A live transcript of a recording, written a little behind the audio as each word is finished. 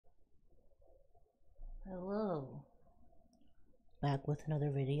Hello, back with another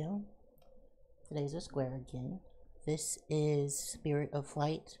video. Today's a square again. This is Spirit of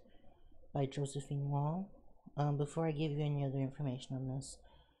Flight by Josephine. Before I give you any other information on this,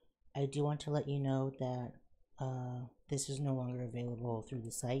 I do want to let you know that this is no longer available through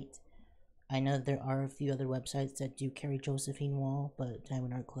the site. I know there are a few other websites that do carry Josephine Wall, but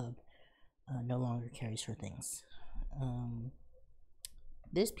Diamond Art Club no longer carries her things.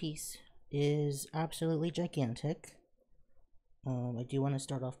 This piece is absolutely gigantic. I do want to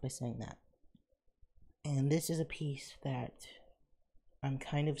start off by saying that. And this is a piece that I'm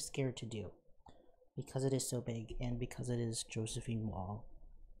kind of scared to do because it is so big and because it is Josephine Wall.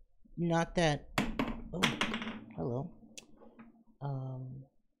 Not that. Oh, hello.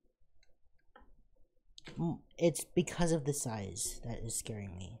 It's because of the size that is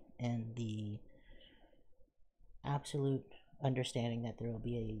scaring me and the absolute understanding that there will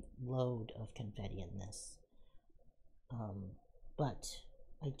be a load of confetti in this. But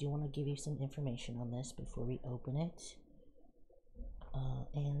I do want to give you some information on this before we open it.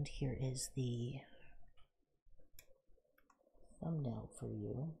 And here is the thumbnail for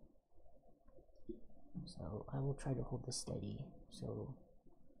you. So I will try to hold this steady so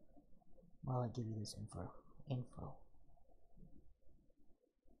while I give you this info.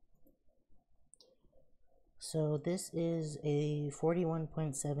 So this is a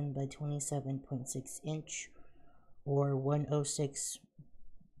 41.7 by 27.6 inch or 106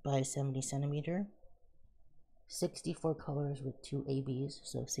 by 70 centimeter. 64 colors with 2 ABs,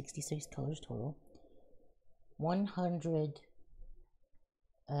 so 66 colors total.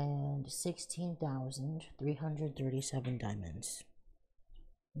 116,337 diamonds.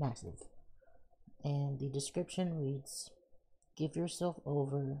 Massive. And the description reads, "Give yourself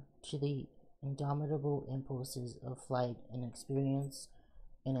over to the indomitable impulses of flight and experience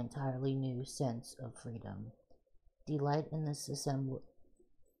an entirely new sense of freedom. Delight in this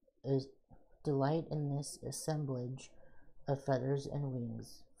assemblage of feathers and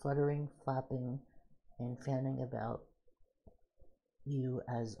wings, fluttering, flapping, and fanning about you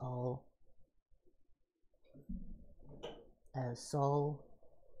as soul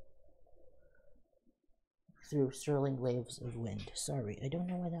through swirling waves of wind." Sorry, I don't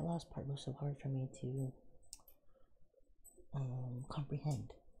know why that last part was so hard for me to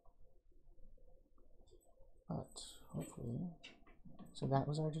comprehend. But hopefully, so that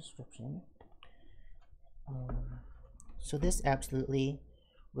was our description. So this absolutely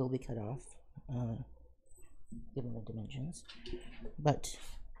will be cut off, given the dimensions. But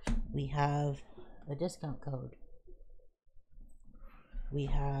we have a discount code. We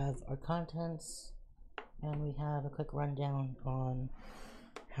have our contents. And we have a quick rundown on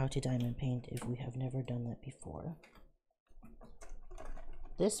how to diamond paint if we have never done that before.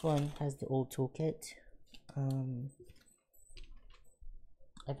 This one has the old toolkit.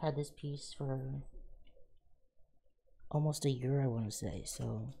 I've had this piece for almost a year, I want to say,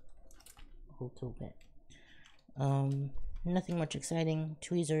 so old toolkit. Nothing much exciting.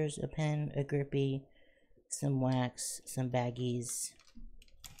 Tweezers, a pen, a grippy, some wax, some baggies,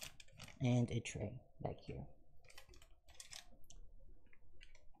 and a tray back here.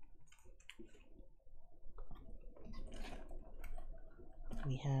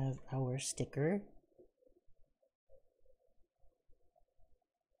 We have our sticker.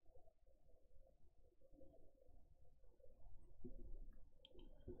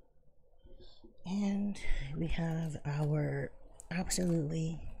 And we have our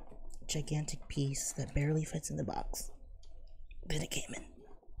absolutely gigantic piece that barely fits in the box that it came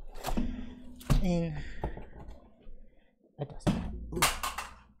in a dust bag. Ooh,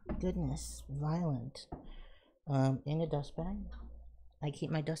 goodness, violent. In a dust bag. I keep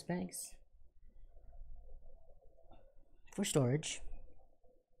my dust bags for storage.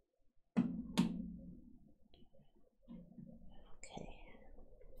 Okay.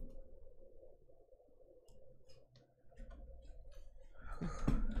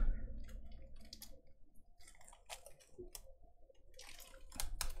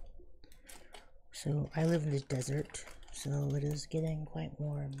 So I live in the desert, so it is getting quite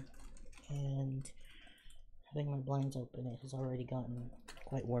warm, and having my blinds open, it has already gotten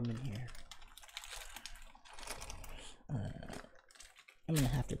quite warm in here. I'm gonna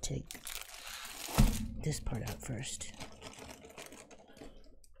have to take this part out first,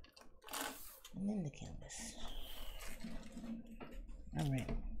 and then the canvas. Alright,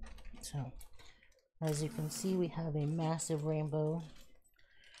 so as you can see, we have a massive rainbow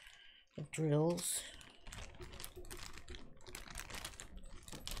of drills.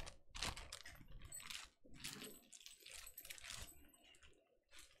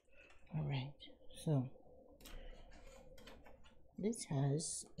 Alright, So this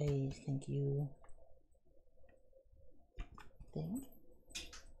has a thank you thing,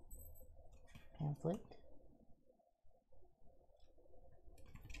 pamphlet,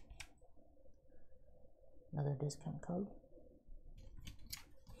 another discount code,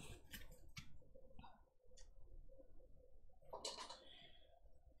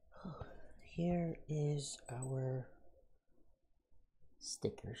 here is our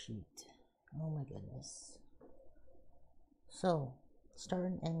sticker sheet. Oh my goodness. So, start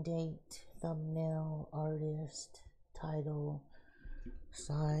and end date, thumbnail, artist, title,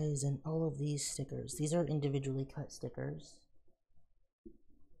 size, and all of these stickers. These are individually cut stickers.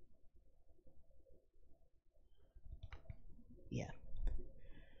 Yeah.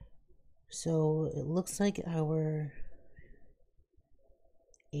 So, it looks like our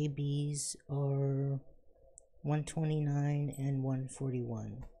ABs are 129 and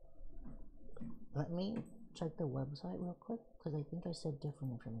 141. Let me check the website real quick, because I think I said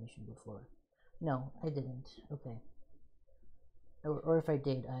different information before. No, I didn't. Okay. Or if I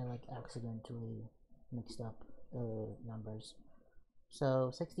did, I like accidentally mixed up the numbers.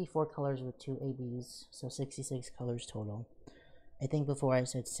 So 64 colors with 2 ABs, so 66 colors total. I think before I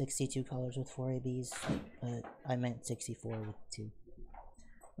said 62 colors with 4 ABs, but I meant 64 with 2.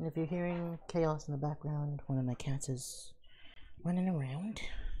 And if you're hearing chaos in the background, one of my cats is running around.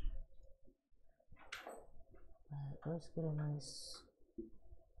 Let's get a nice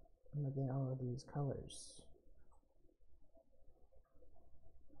look at all of these colors.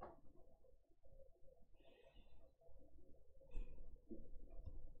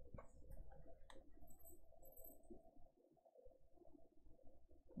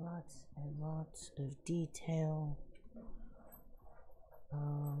 Lots and lots of detail.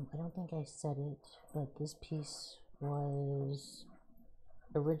 I don't think I said it, but this piece was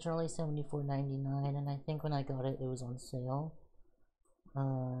originally $74.99, and I think when I got it, it was on sale,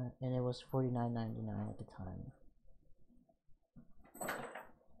 and it was $49.99 at the time.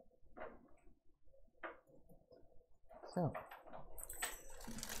 So,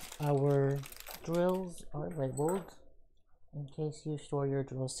 our drills are labeled in case you store your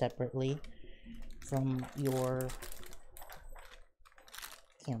drills separately from your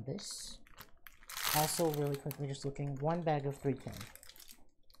canvas. Also, really quickly, just looking, one bag of 310.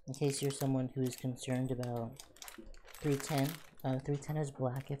 In case you're someone who is concerned about 310, 310 is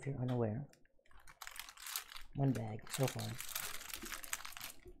black if you're unaware. One bag so far.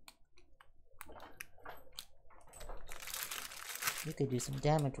 You could do some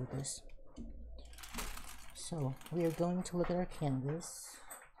damage with this. So, we are going to look at our canvas.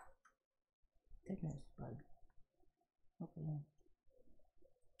 Goodness, bud. Okay.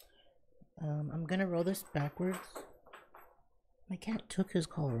 I'm gonna roll this backwards. My cat took his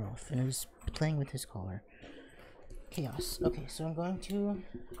collar off and is playing with his collar. Chaos. Okay, so I'm going to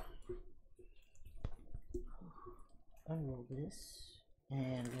unroll this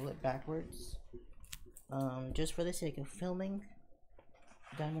and roll it backwards. Just for the sake of filming,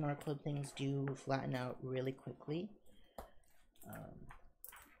 Diamond Art Club things do flatten out really quickly.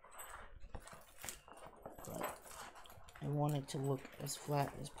 But I want it to look as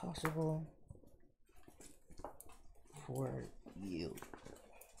flat as possible for you.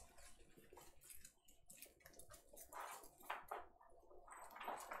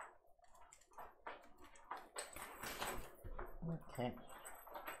 Okay.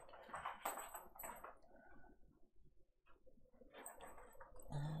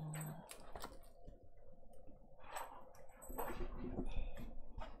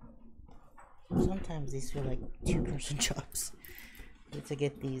 Sometimes these feel like two-person jobs to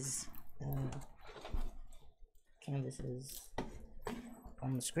get these canvases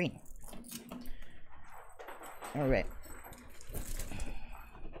on the screen. Alright.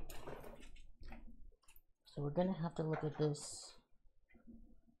 So we're gonna have to look at this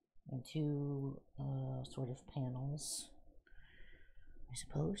in two sort of panels, I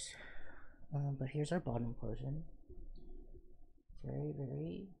suppose. But here's our bottom portion. Very,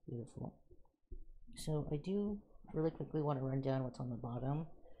 very beautiful. So I do really quickly want to run down what's on the bottom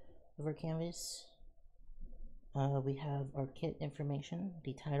of our canvas. We have our kit information,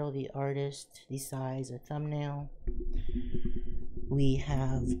 the title, the artist, the size, a thumbnail. We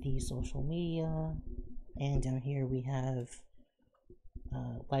have the social media, and down here we have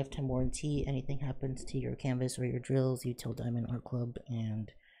lifetime warranty. Anything happens to your canvas or your drills, you tell Diamond Art Club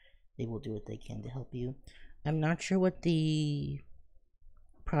and they will do what they can to help you. I'm not sure what the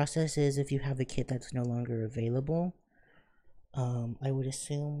process is if you have a kit that's no longer available. I would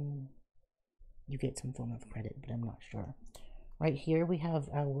assume you get some form of credit, but I'm not sure. Right here we have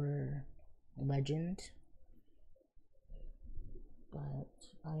our legend. But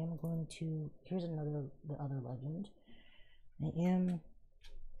I am going to, here's the other legend. I am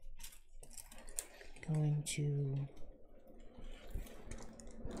going to,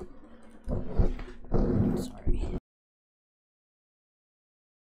 sorry.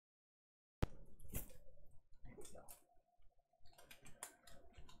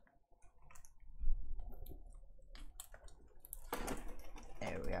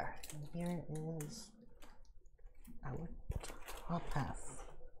 There we are. And here is our top half.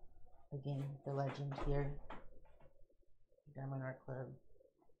 Again, the legend here. Diamond Art Club.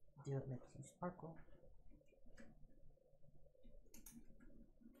 Do It Makes You Sparkle.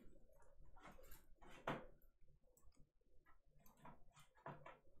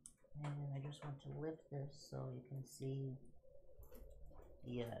 And I just want to lift this so you can see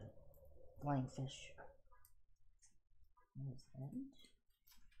the flying fish in this end.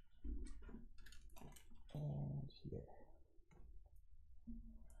 And here.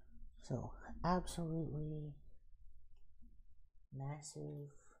 So, absolutely massive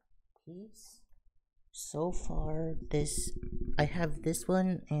piece. So far, I have this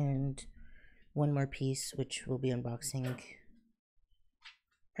one and one more piece, which we'll be unboxing.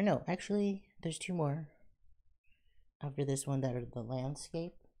 Or no, actually, there's two more after this one that are the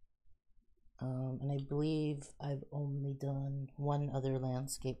landscape. And I believe I've only done one other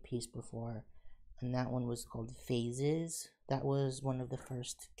landscape piece before, and that one was called Phases. That was one of the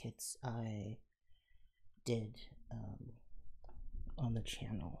first kits I did on the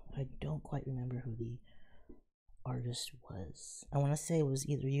channel. I don't quite remember who the artist was. I want to say it was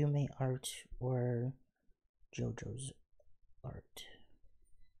either Yume Art or JoJo's Art,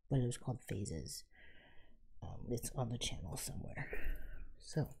 but it was called Phases. It's on the channel somewhere.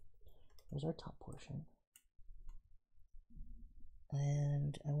 So there's our top portion,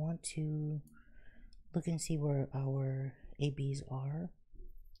 and I want to look and see where our ABs are.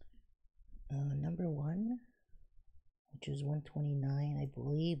 Number 1, which is 129, I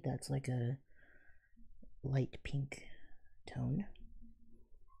believe that's like a light pink tone.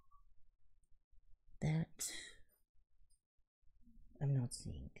 That I'm not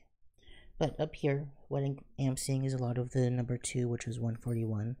seeing. But up here, what I am seeing is a lot of the number 2, which is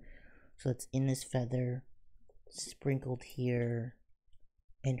 141. So it's in this feather, sprinkled here,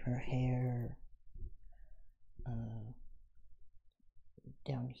 in her hair,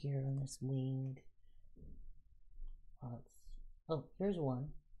 down here on this wing. Oh, here's one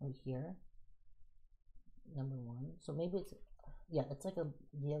right here, number 1. So maybe it's, yeah, it's like a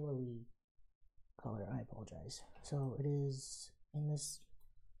yellowy color. I apologize. So it is in this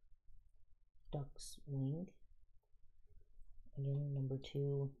duck's wing. Again, number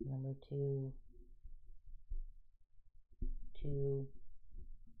 2, number 2, 2.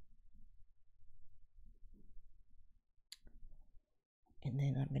 And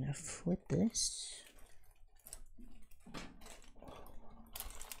then I'm gonna flip this.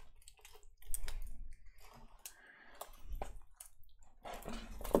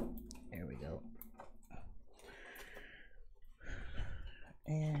 There we go.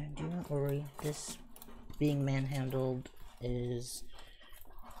 And do not worry, this being manhandled is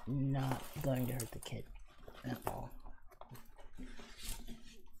not going to hurt the kit at all.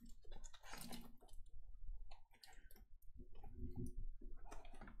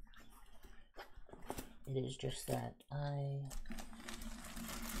 It is just that I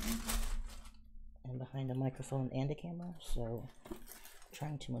am behind a microphone and a camera, so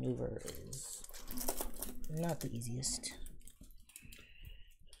trying to maneuver is not the easiest.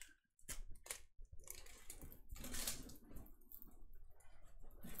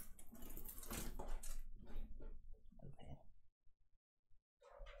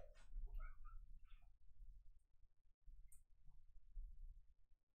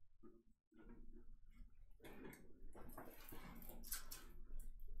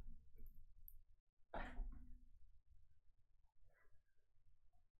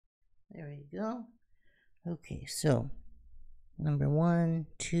 There we go. Okay, so number 1,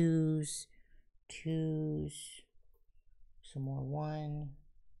 2s, 2s, some more 1,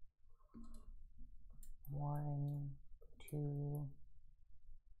 1, 2,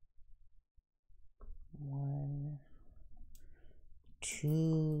 1,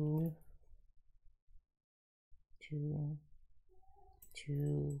 2, 2,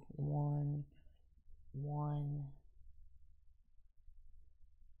 2, 1, 1.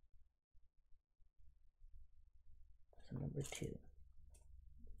 Number 2.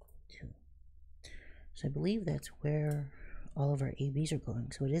 So I believe that's where all of our ABs are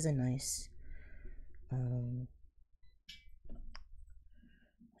going. So it is a nice,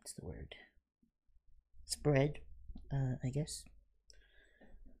 what's the word? spread, I guess.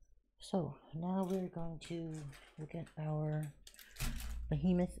 So now we're going to look at our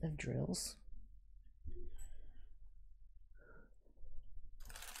behemoth of drills.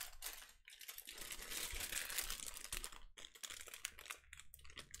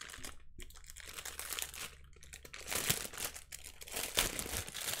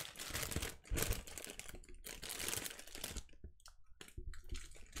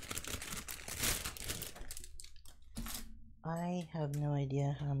 I have no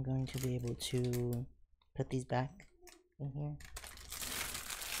idea how I'm going to be able to put these back in here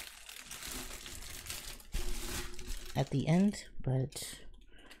at the end, but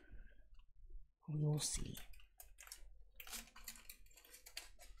we will see.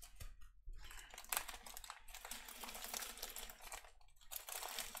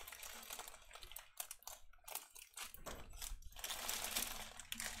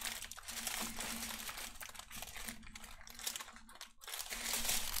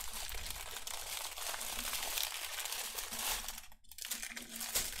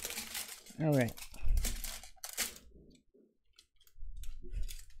 All right.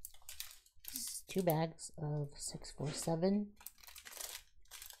 Two bags of 647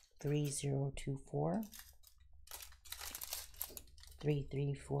 3024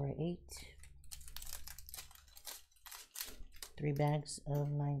 3348. 3 bags of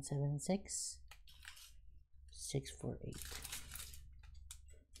 976 648.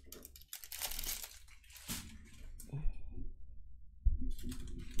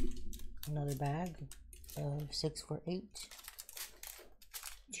 Another bag of 648.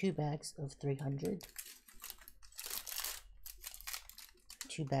 2 bags of 300.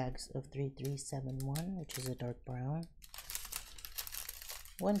 2 bags of 3371, which is a dark brown.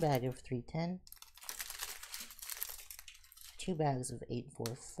 1 bag of 310. 2 bags of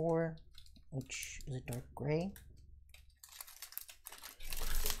 844, which is a dark gray.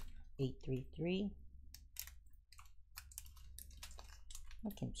 833.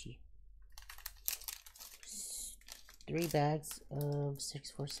 What can she? 3 bags of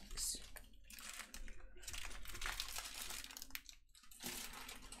 646.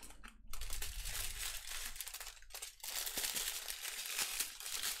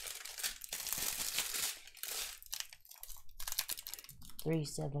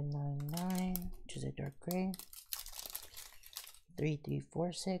 $3799, which is a dark gray.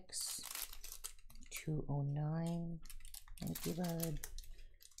 3346. 209. Thank you, bud.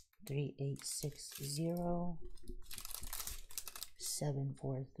 3860.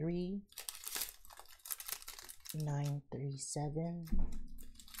 743. 937.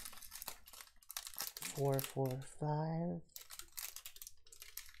 445.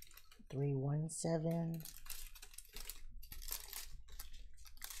 317.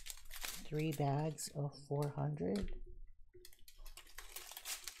 3 bags of 400.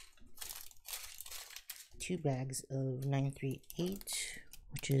 2 bags of 938,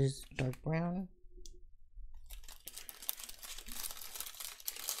 which is dark brown.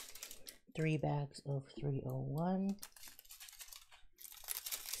 3 bags of 301.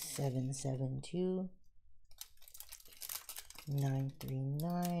 772.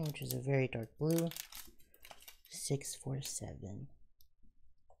 939, which is a very dark blue. 647.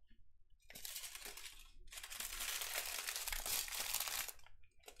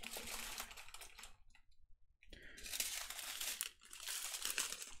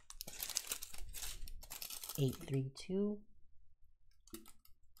 Eight, 3, 2,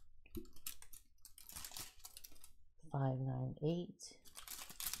 5, 9, 8,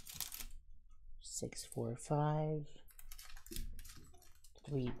 6, 4, 5,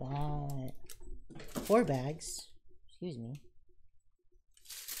 4 bags, excuse me,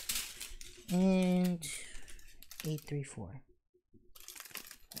 and 8, 3, 4.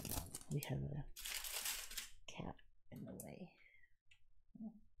 Hold on, we have a cat in the way.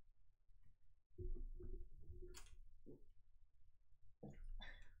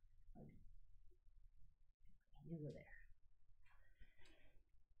 You go there.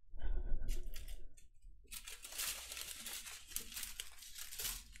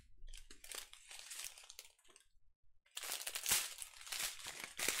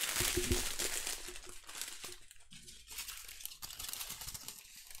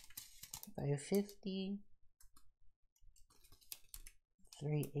 $550.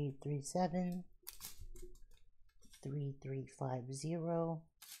 3837. 3350.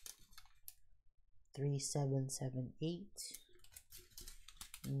 3778.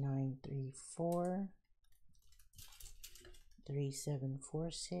 934.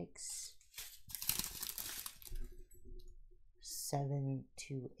 3746.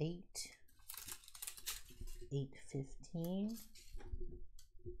 728. 3815,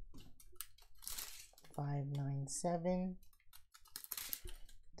 597,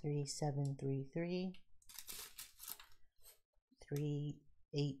 3733,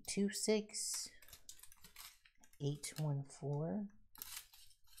 3826, 814,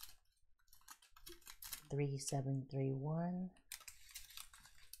 3731,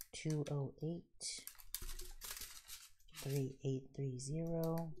 208,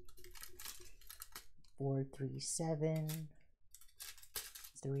 3830, 437,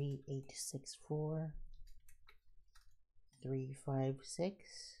 3864,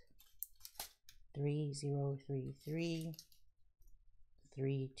 356, 3033,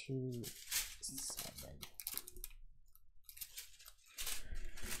 327.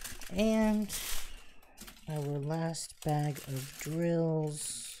 And our last bag of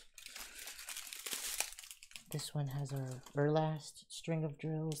drills. This one has our last string of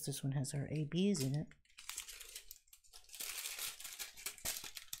drills. This one has our ABs in it.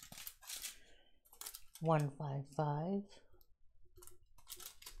 One, 5,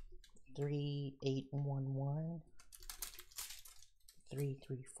 3, 8, 1, 1, 3,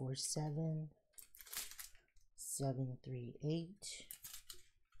 3, 4, 7, 7, 3, 8,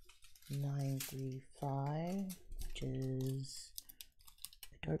 9, 3, 5, which is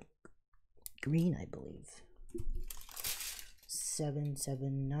a dark green, I believe. 7,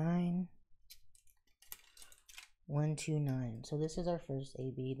 7, 9, 1, 2, 9. So this is our first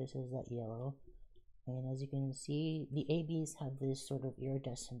AB. This is that yellow. And as you can see, the ABs have this sort of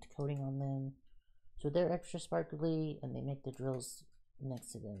iridescent coating on them. So they're extra sparkly, and they make the drills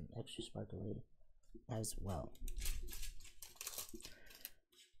next to them extra sparkly as well.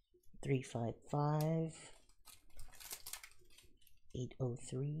 355,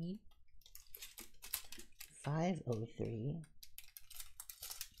 803, 503,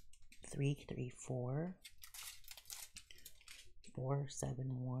 334,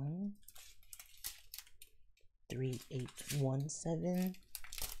 471, 3817,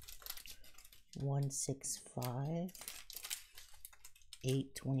 165,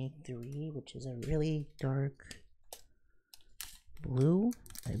 823, which is a really dark blue,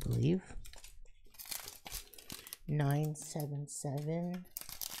 I believe. 977,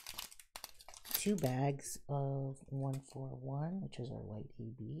 2 bags of 141, which is our white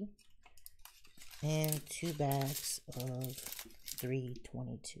AB, and 2 bags of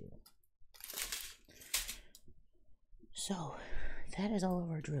 322. So that is all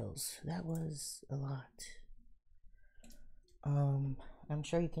of our drills. That was a lot. I'm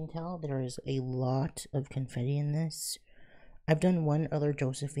sure you can tell there is a lot of confetti in this. I've done one other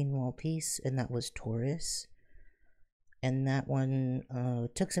Josephine wall piece, and that was Taurus. And that one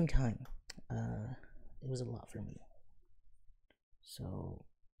took some time. It was a lot for me. So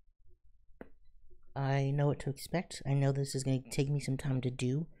I know what to expect. I know this is going to take me some time to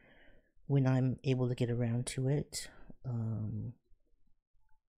do when I'm able to get around to it.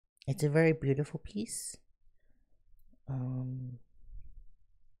 It's a very beautiful piece.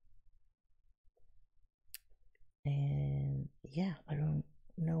 And yeah, I don't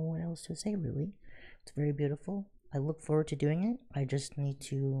know what else to say really. It's very beautiful. I look forward to doing it. I just need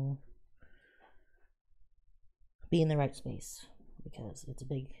to be in the right space because it's a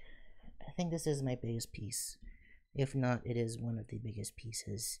big, I think this is my biggest piece. If not, it is one of the biggest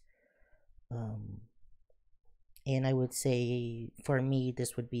pieces. And I would say for me,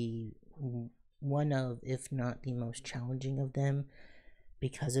 this would be one of, if not the most challenging of them,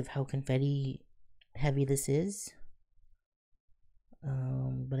 because of how confetti heavy this is.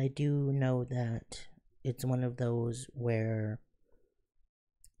 But I do know that it's one of those where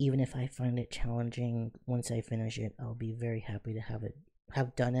even if I find it challenging, once I finish it, I'll be very happy to have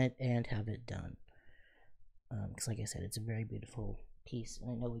done it and have it done. Because like I said, it's a very beautiful piece,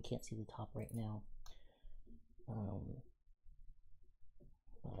 and I know we can't see the top right now.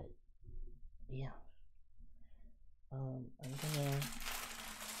 But yeah, I'm gonna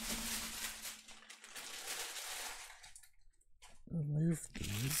remove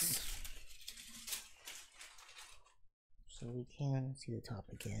these so we can see the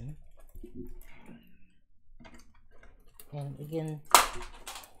top again. And again,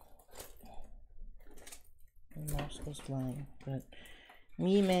 the mouse goes flying, but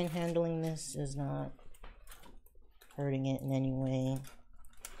me manhandling this is not hurting it in any way.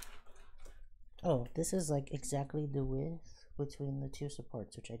 Oh, this is like exactly the width between the two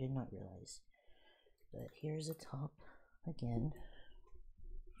supports, which I did not realize. But here's the top again.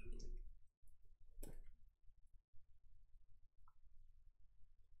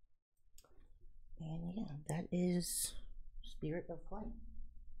 And yeah, that is Spirit of Flight.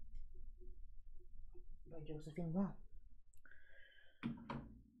 by Josephine Wong.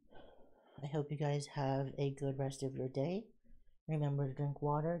 I hope you guys have a good rest of your day. Remember to drink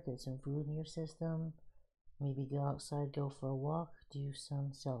water, get some food in your system, maybe go outside, go for a walk, do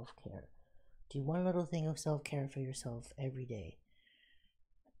some self-care. Do one little thing of self-care for yourself every day.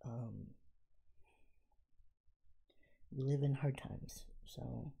 We live in hard times,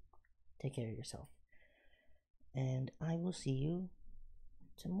 so take care of yourself. And I will see you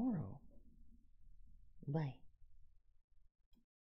tomorrow. Bye.